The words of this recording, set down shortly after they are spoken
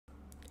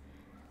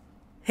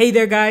Hey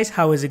there guys,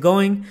 how is it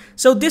going?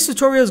 So this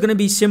tutorial is going to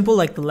be simple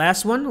like the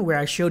last one where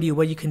I showed you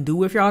what you can do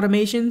with your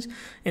automations.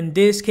 In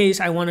this case,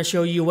 I want to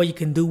show you what you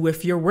can do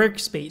with your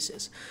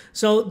workspaces.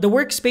 So the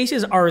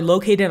workspaces are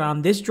located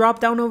on this drop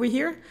down over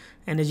here.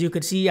 And as you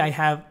can see, I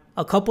have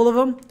a couple of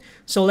them.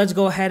 So let's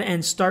go ahead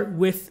and start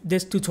with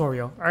this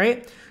tutorial. All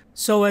right.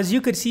 So as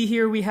you could see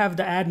here, we have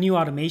the add new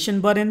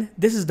automation button.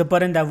 This is the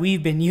button that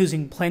we've been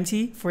using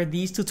plenty for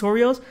these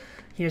tutorials.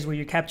 Here's where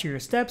you capture your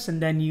steps and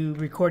then you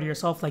record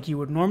yourself like you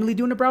would normally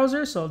do in a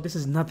browser. So this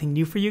is nothing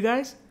new for you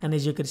guys. And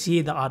as you can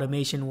see, the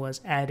automation was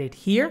added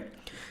here.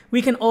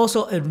 We can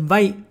also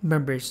invite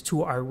members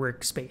to our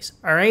workspace.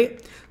 All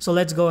right. So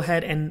let's go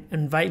ahead and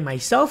invite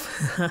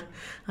myself.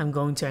 I'm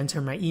going to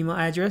enter my email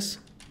address.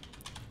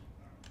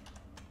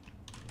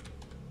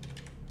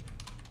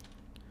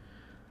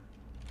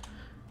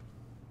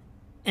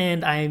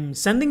 And I'm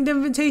sending the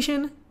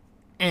invitation.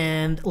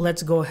 And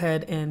let's go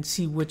ahead and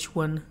see which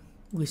one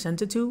we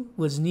sent it to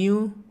was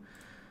new.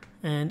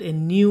 And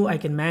in new, I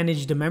can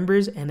manage the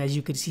members. And as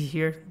you can see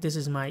here, this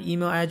is my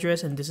email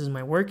address and this is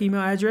my work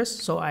email address.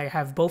 So I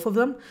have both of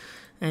them.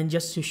 And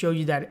just to show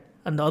you that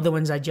on the other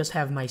ones, I just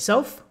have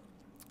myself.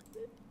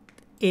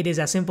 It is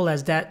as simple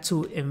as that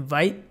to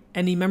invite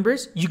any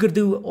members. You could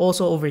do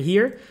also over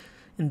here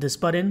in this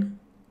button,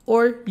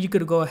 or you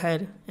could go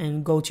ahead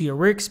and go to your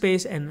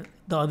workspace and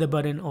the other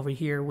button over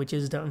here, which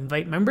is the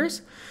invite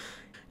members.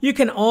 You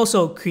can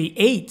also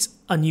create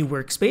a new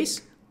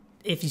workspace.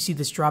 If you see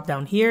this drop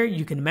down here,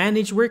 you can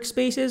manage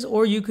workspaces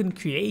or you can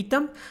create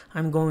them.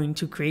 I'm going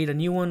to create a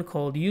new one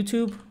called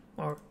YouTube,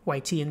 or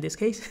YT in this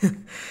case.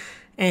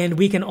 And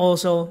we can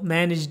also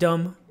manage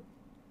them,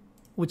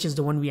 which is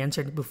the one we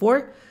entered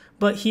before.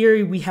 But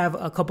here we have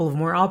a couple of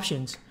more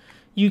options.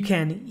 You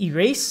can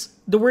erase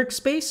the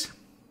workspace.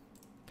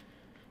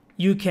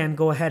 You can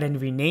go ahead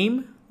and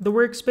rename the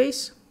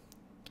workspace.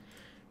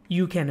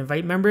 You can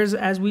invite members,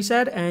 as we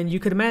said, and you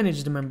could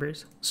manage the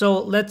members.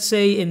 So let's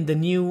say in the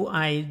new,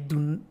 I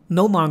do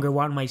no longer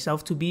want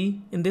myself to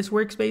be in this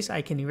workspace.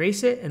 I can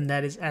erase it, and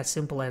that is as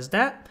simple as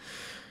that.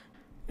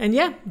 And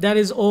yeah, that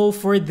is all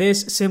for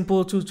this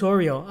simple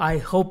tutorial. I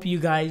hope you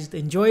guys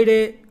enjoyed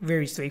it.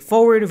 Very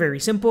straightforward, very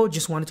simple.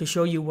 Just wanted to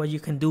show you what you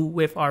can do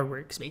with our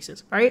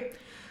workspaces. All right,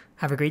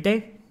 have a great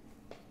day.